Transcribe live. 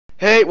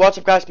Hey, what's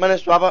up guys, my name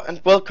is Robert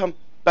and welcome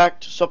back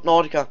to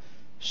Subnautica.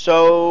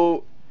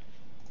 So,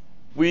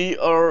 we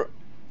are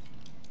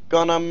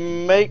gonna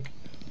make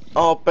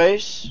our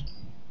base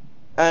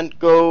and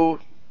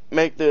go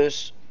make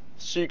this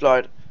sea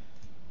glide.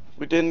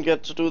 We didn't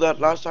get to do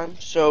that last time,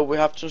 so we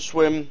have to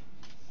swim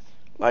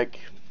like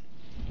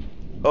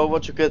over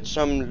to get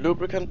some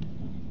lubricant.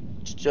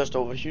 It's just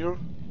over here.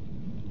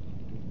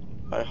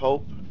 I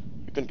hope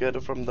you can get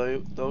it from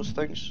those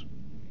things.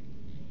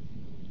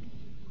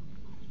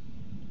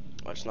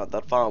 Well, it's not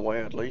that far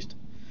away at least.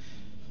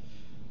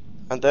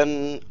 And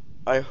then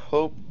I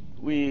hope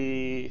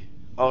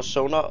our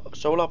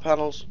solar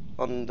panels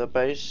on the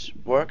base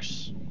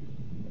works.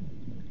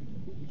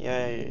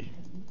 Yay.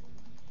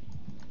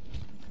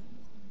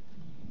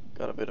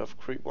 Got a bit of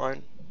creep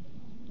wine.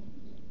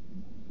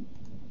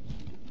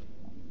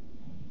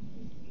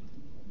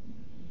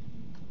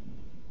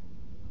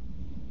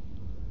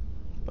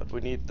 But we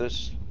need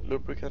this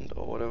lubricant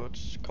or whatever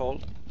it's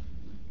called.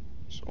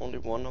 There's only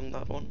one on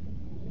that one.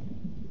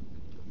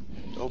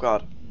 Oh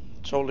god,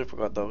 totally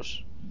forgot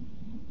those.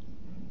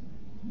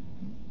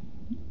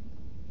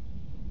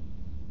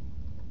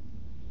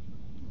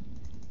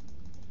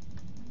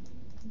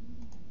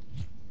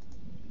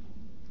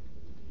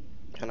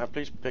 Can I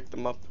please pick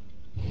them up?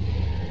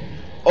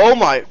 Oh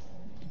my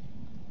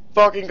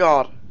fucking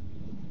god!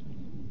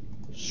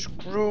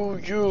 Screw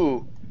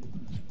you!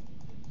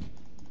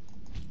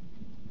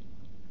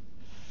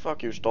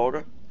 Fuck you,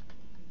 stalker.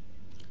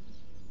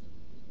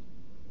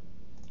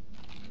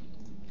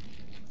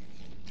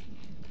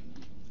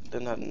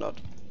 Then had not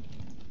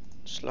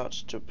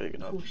slots to pick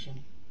it up.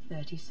 Caution,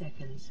 30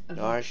 seconds of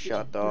I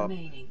shut up.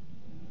 remaining.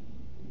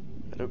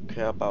 I don't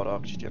care about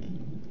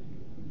oxygen.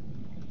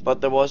 But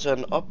there was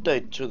an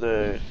update to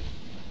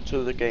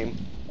the game.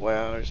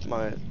 Where is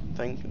my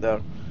thing?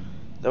 There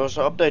was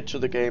an update to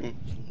the game.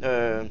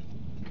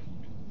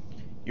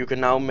 You can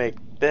now make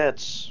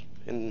beds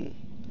in,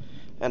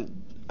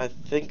 and I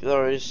think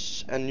there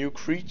is a new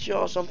creature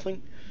or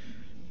something.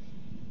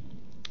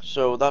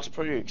 So that's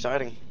pretty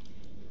exciting.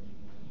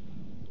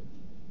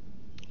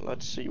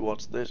 Let's see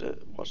what's this.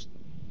 What's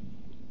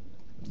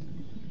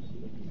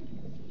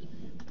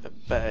a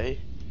bay?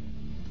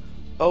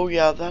 Oh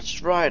yeah,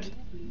 that's right.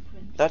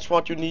 That's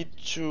what you need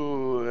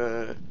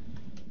to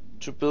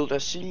build a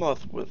sea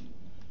moth with.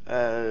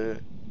 So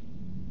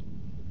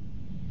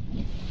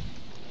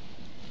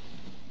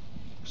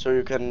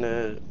you can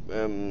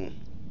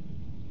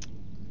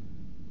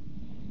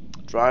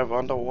drive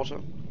underwater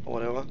or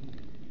whatever.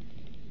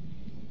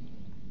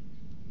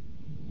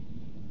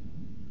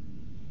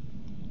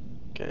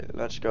 Okay,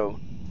 let's go.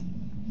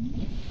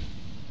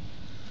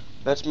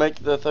 Let's make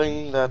the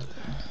thing that...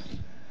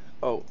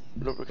 Oh,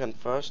 lubricant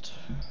first.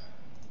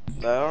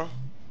 There.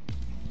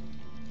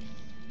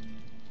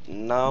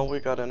 Now we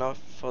got enough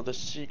for the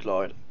sea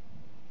glide.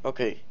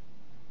 Okay.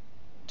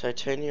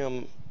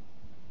 Titanium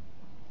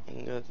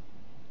ingot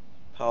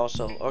power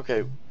cell.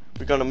 Okay,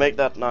 we're gonna make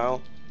that now.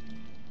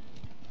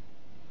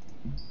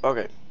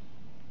 Okay.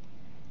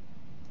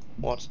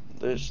 What's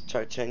this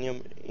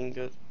titanium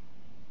ingot?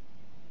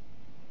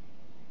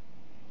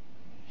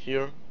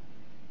 Here.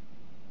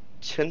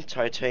 10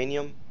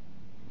 titanium?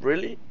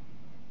 Really?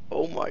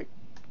 Oh my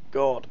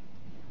god.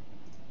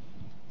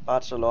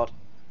 That's a lot.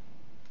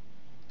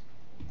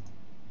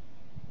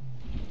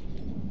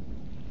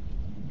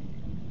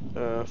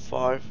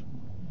 Five.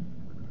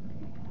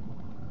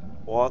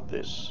 What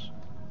this?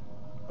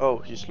 Oh,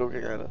 he's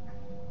looking at it.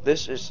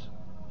 This is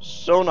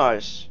so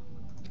nice.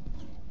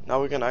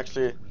 Now we can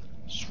actually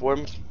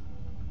swim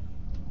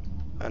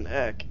an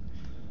egg.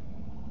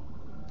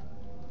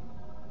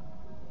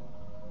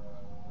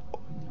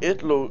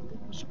 It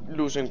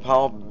losing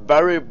power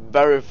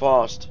very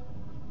fast.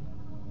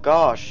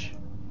 Gosh.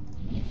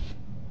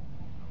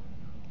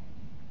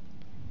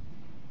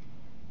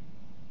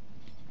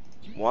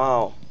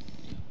 Wow.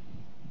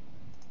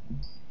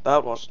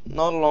 That was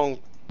not a long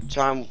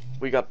time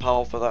we got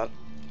power for that.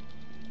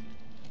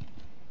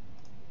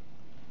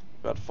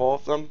 Got 4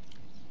 of them.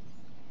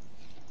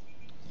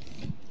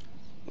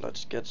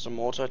 Let's get some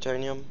more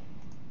titanium.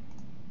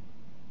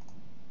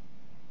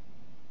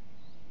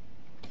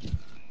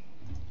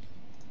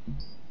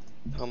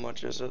 How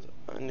much is it?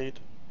 I need...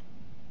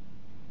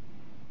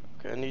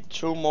 Okay, I need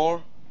 2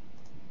 more.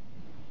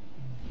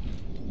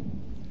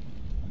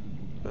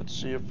 Let's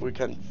see if we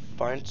can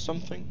find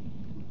something.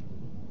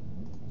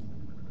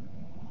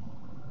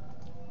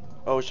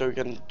 Oh, so you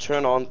can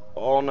turn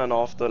on and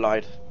off the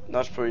light.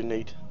 That's pretty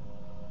neat.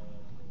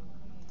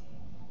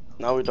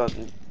 Now it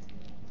doesn't.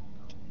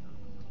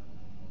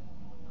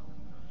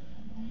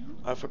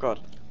 I forgot.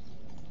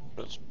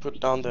 Let's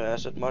put down the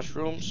acid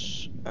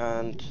mushrooms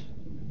and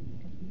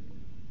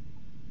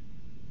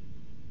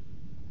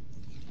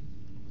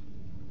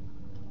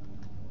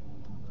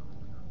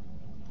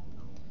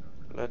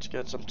let's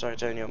get some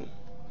titanium.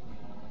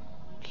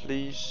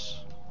 Please.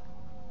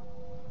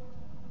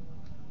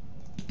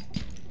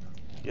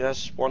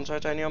 Yes, 1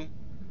 titanium.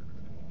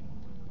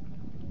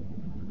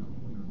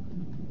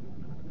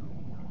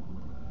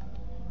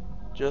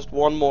 Just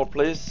one more,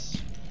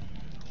 please.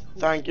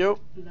 Thank you.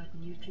 Blood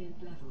nutrient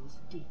levels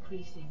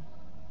decreasing.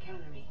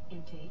 Calorie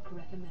intake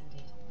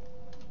recommended.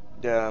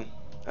 Yeah,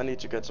 I need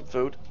to get some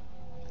food.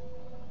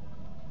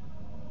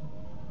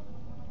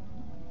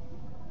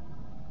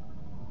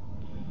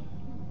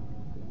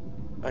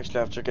 Actually, I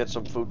have to get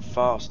some food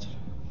fast.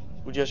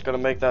 We're just gonna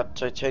make that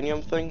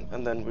titanium thing,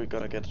 and then we're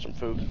gonna get some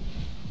food.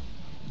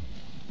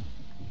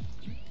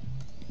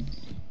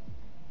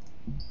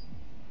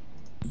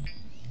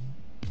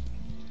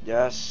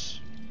 Yes.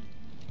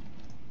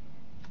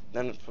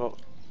 Then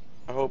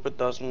I hope it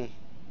doesn't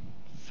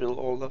fill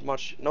all that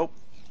much. Nope.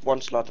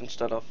 One slot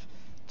instead of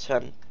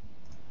 10.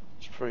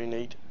 It's pretty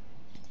neat.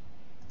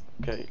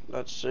 Okay,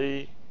 let's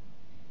see.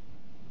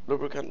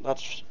 Lubricant,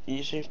 that's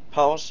easy.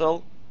 Power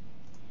cell.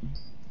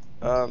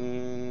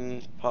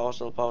 Power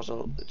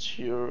cell. It's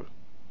here.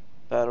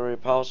 Battery,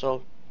 power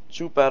cell.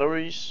 2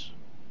 batteries.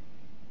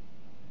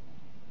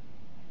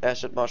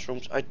 Acid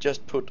mushrooms. I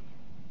just put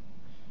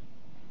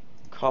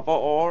copper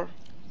ore.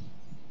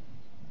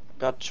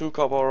 Got 2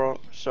 copper ore,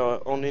 so I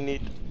only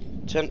need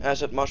 10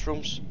 acid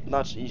mushrooms.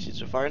 That's easy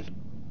to find.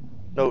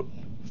 No,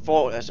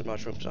 4 acid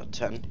mushrooms, not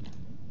 10.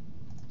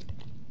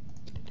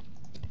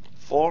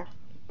 4,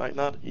 like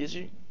that,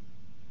 easy.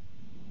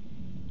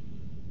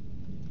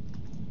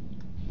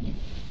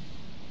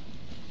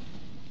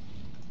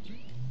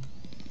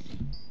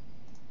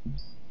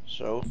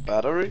 So,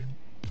 battery.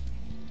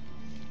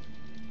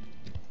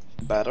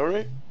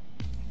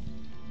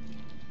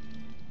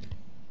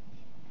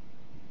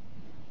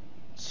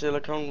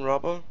 Silicone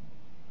rubber.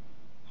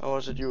 How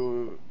was it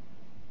you...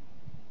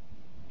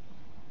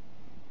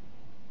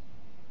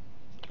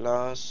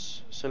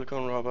 Glass,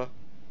 silicone rubber,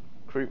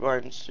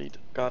 creepvine seed.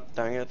 God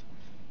dang it.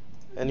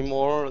 Any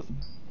more?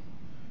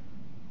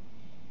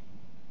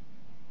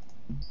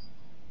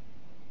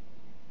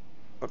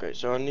 Okay,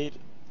 so I need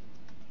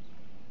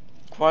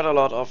quite a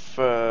lot of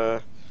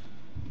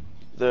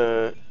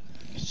the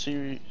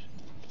sea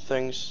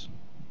things.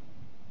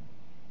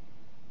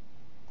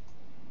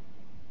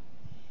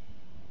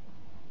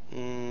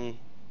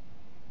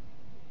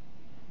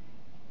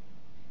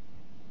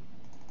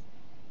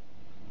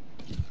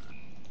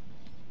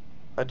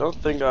 I don't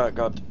think I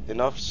got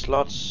enough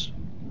slots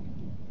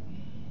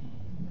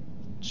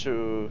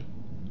to...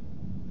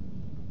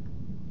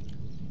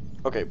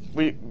 Okay,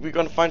 we're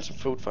gonna find some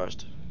food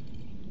first.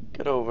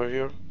 Get over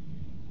here.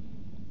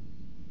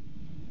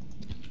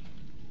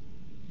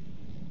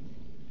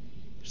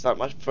 Is that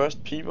my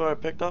first peeper I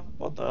picked up?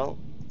 What the hell?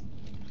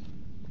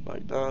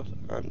 Like that,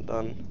 and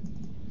then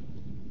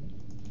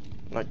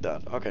like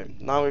that. Okay,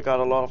 now we got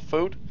a lot of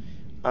food,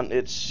 and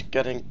it's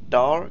getting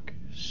dark,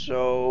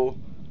 so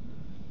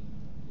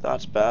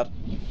that's bad.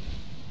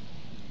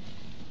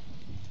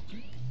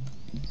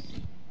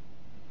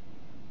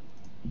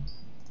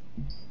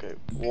 Okay,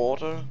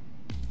 water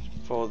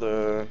for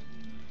the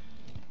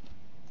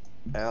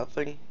air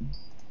thing.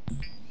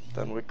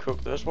 Then we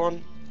cook this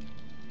one.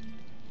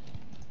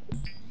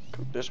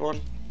 Cook this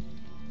one.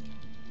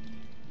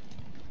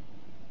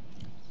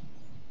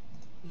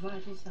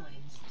 Vital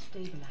signs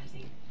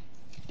stabilizing.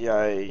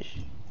 Yay.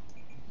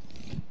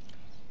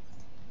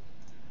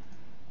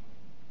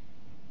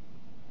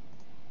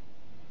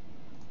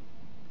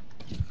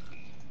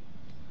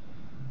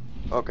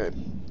 Okay,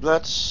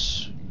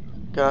 let's...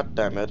 God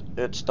damn it,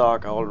 it's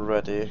dark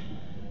already.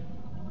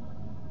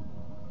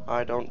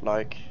 I don't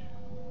like...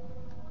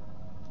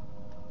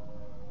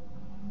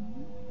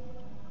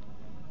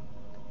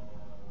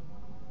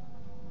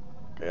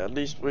 Okay, at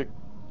least we...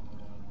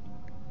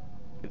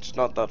 It's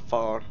not that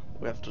far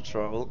we have to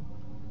travel.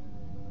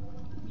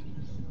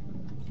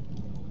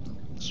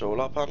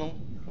 Solar panel?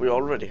 We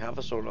already have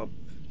the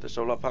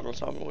solar panels,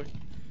 haven't we?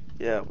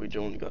 Yeah, we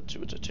only got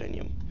 2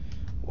 titanium.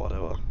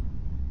 Whatever.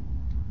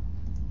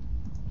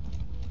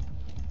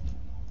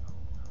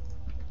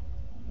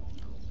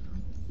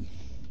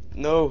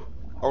 No,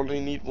 only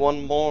need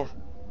 1 more.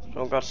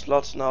 Don't got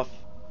slots enough.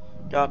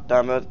 God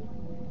damn it.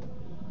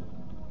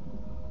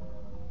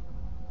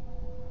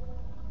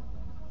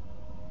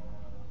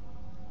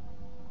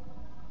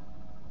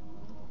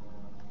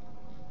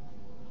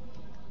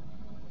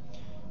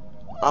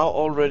 I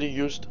already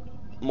used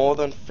more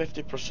than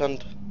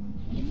 50%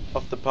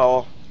 of the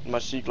power in my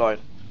sea glide.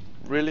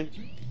 Really?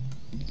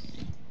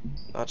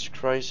 That's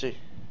crazy.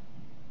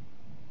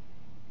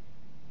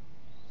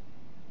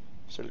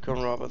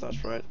 Silicone rubber,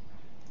 that's right.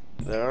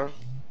 There.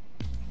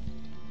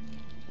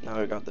 Now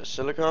we got the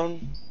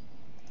silicone.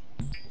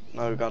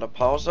 Now we got a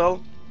power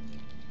cell.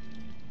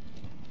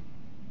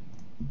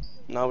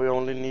 Now we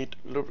only need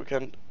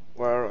lubricant,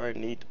 where I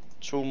need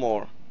 2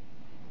 more.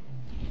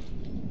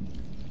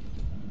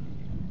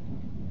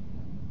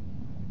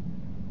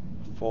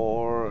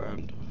 Four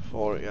and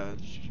 4, yeah,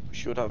 we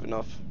should have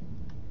enough.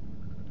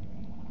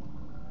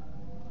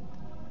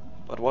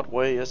 But what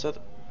way is it?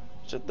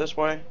 Is it this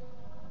way?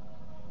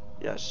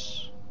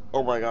 Yes.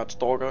 Oh my god,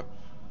 stalker.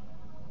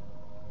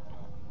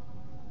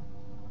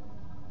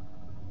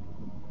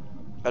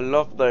 I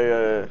love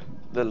the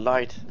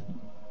light.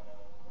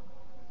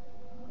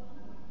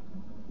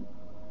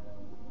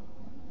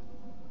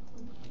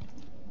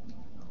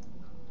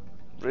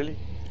 Really?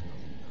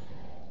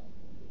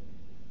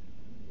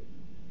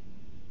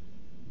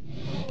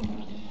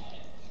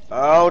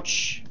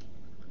 Ouch!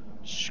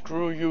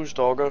 Screw you,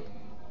 stalker.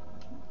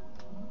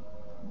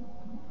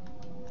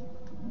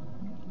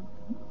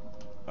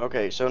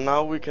 Okay, so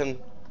now we can...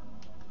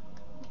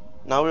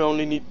 Now we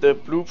only need the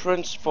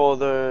blueprints for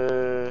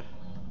the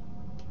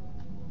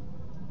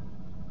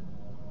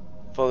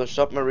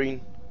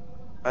submarine,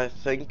 I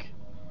think.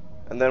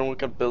 And then we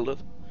can build it.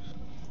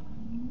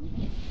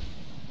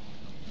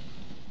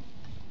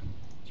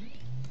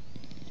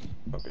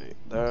 Okay,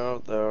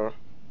 there.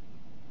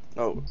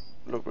 No,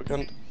 look, we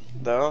can...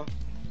 There.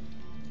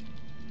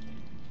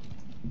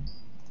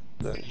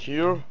 Then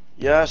here.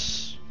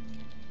 Yes!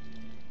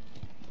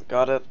 We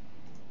got it.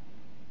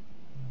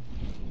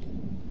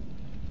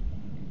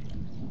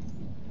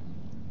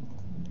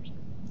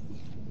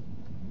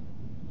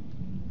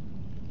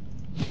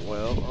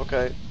 Well,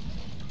 okay.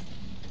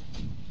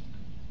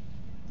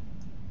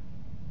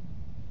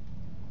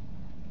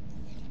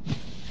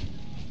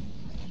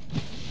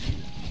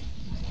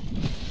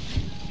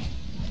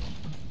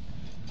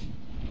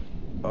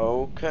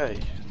 Okay.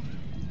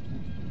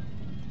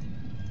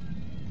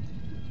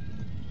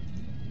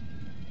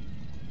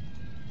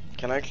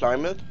 Can I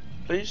climb it,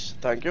 please?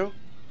 Thank you.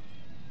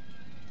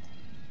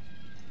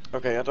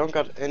 Okay, I don't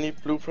got any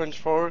blueprints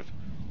for it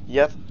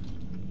yet.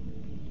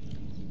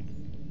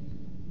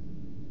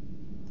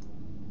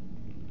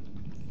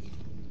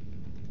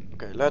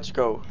 Okay, let's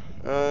go.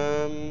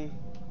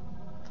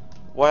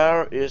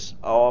 Where is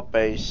our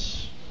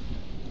base?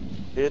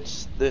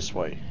 It's this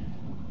way.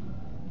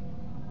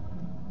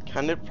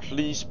 Can it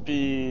please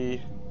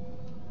be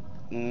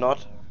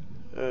not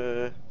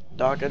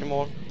dark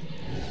anymore?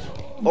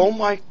 Oh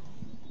my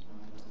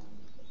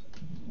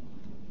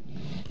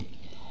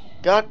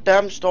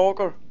goddamn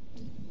stalker!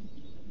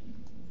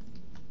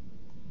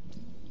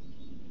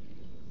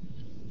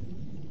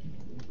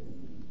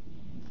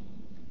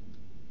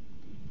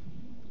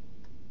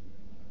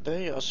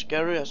 They are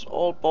scary as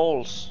all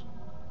balls.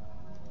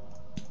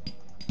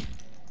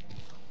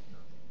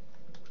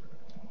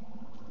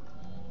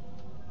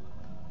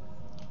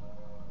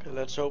 Okay,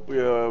 let's hope we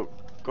are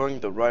going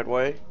the right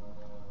way.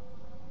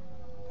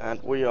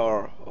 And we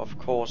are, of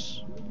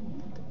course.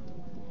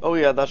 Oh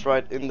yeah, that's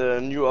right. In the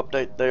new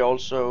update, they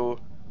also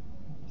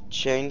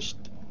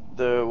changed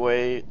the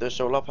way the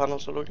solar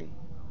panels are looking.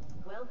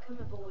 Welcome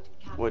aboard,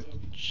 Captain.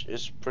 Which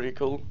is pretty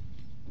cool.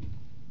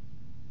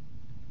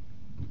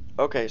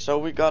 Okay, so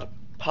we got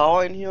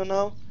power in here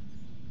now.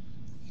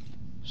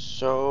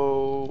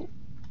 So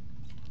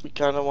we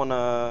kind of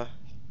wanna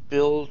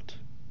build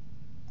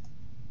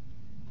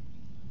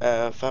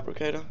a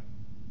fabricator,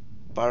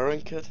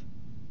 wiring kit.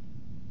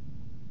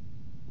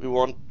 We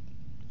want,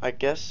 I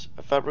guess,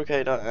 a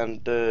fabricator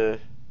and the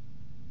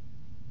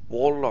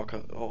wall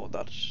locker. Oh,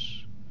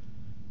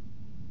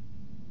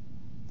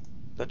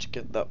 let's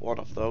get that one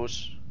of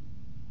those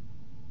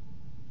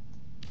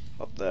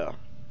up there.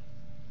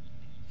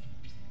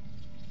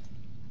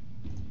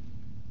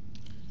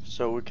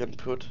 So we can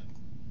put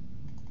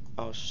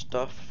our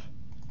stuff.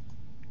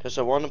 Cause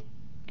I want to.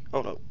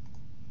 Oh no,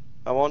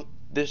 I want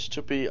this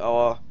to be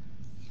our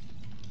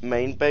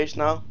main base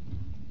now,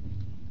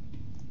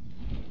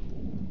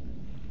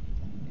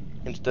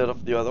 instead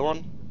of the other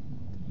one.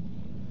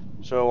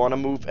 So I want to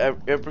move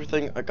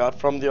everything I got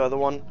from the other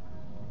one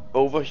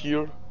over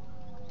here,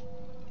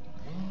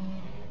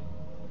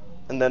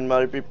 and then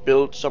maybe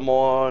build some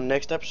more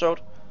next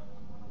episode.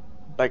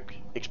 Like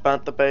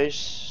expand the base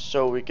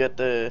so we get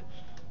the.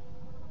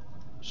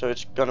 So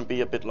it's gonna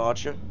be a bit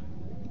larger.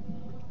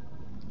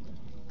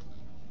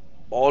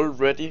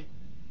 Already?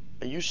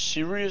 Are you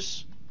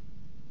serious?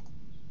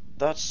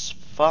 That's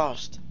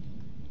fast.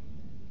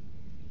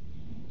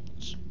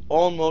 It's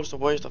almost a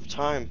waste of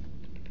time.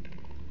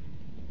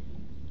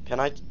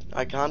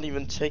 I can't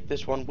even take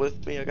this one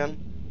with me again.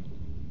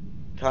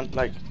 Can't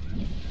like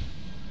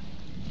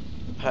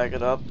pack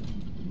it up.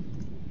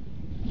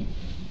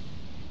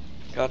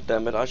 God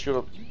damn it, I should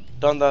have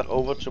done that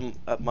over to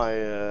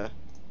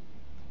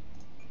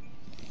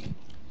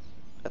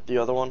at the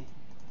other one.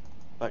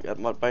 Like at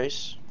my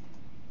base.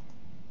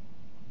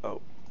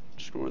 Oh,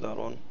 screw that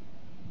one.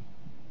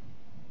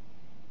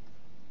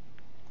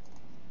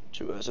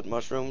 2 acid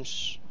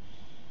mushrooms.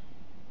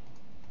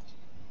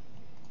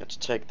 Let's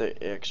take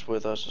the eggs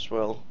with us as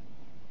well.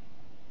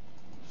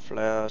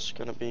 Flare's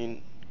gonna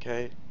be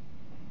okay.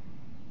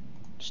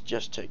 Let's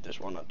just take this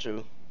one or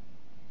two.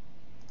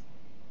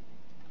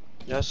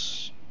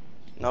 Yes.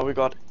 Now we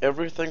got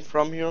everything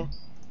from here.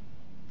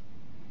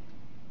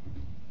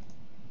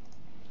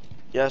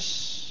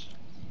 Yes.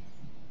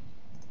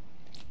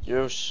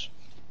 Use.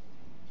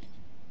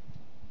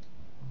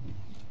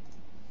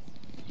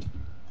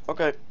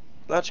 Okay,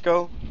 let's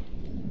go.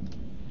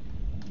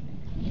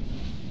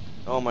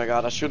 Oh my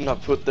god, I shouldn't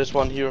have put this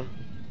one here.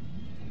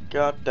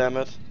 God damn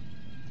it.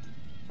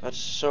 That's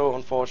so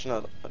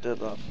unfortunate I did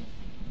that.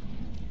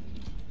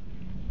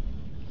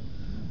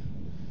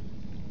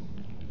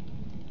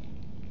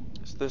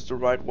 Is this the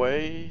right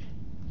way?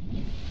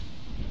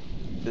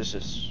 This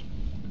is.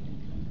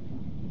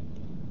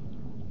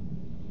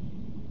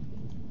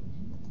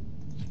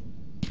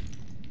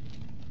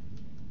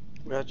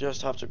 We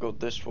just have to go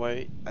this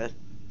way, I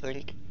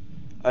think.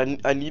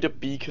 I need a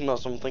beacon or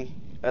something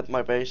at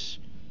my base,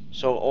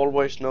 so I'll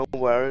always know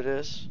where it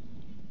is.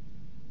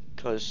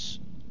 Cause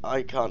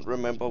I can't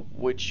remember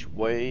which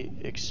way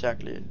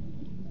exactly.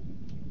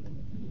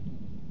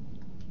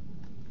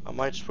 I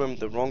might swim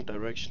the wrong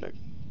direction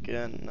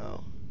again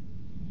now.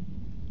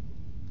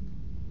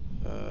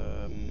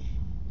 Um,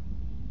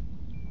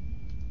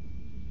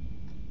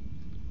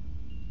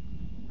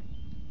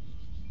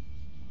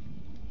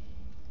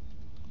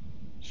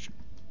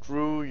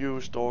 Screw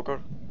you,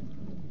 stalker.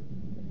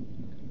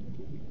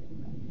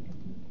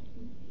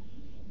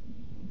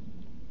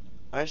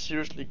 I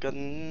seriously got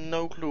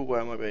no clue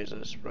where my base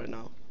is right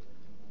now.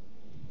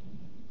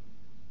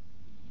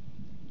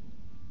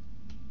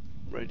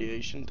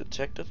 Radiation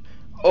detected.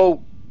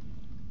 Oh!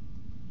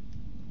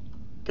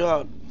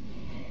 God.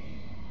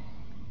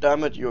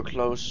 Damn it, you're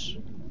close.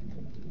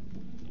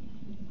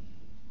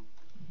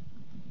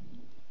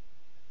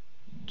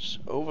 It's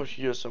over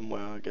here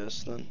somewhere, I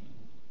guess, then.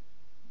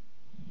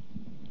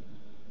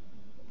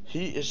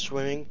 He is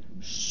swimming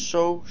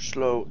so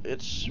slow,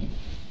 it's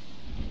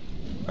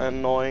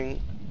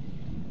annoying.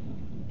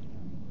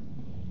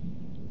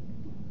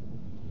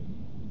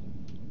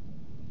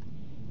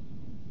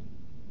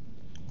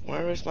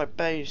 Where is my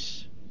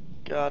base?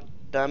 God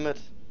damn it.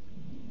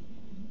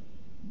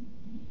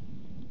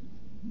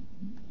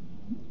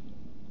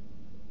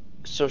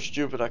 So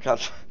stupid, I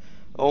can't.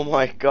 Oh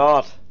my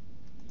god.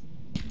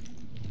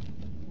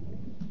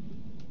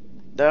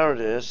 There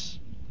it is.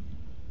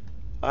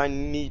 I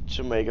need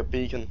to make a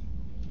beacon.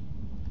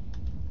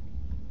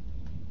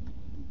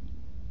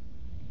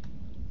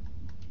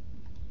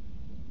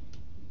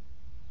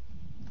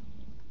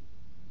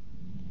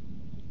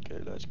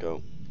 Okay, let's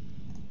go.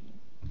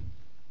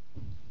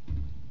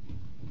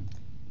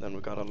 Then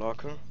we got a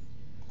locker.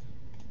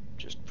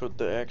 Just put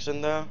the eggs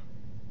in there.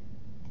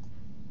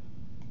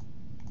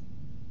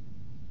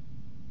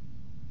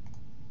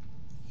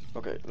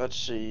 Okay, let's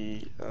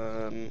see.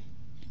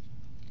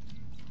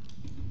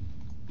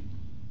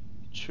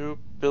 To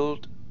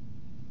build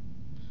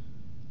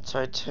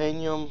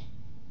titanium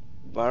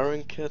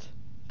wiring kit,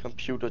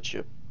 computer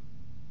chip.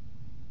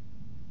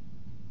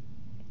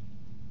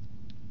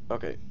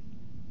 Okay.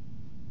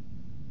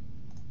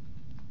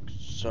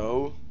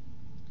 So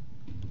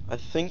I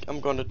think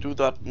I'm gonna do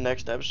that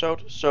next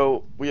episode.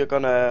 So we are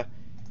gonna.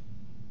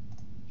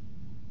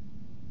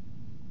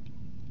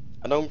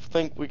 I don't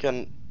think we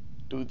can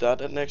do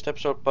that at next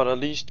episode, but at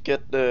least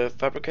get the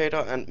fabricator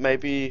and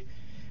maybe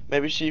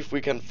see if we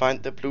can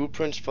find the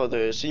blueprints for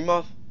the sea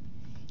moth.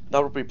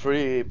 That would be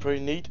pretty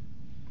neat.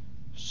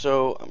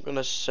 So I'm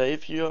gonna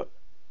save here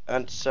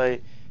and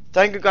say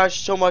thank you guys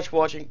so much for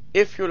watching.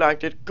 If you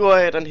liked it, go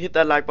ahead and hit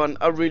that like button.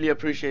 I really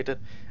appreciate it.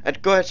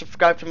 And go ahead and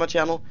subscribe to my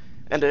channel.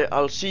 And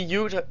I'll see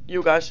you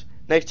guys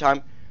next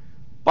time.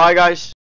 Bye guys.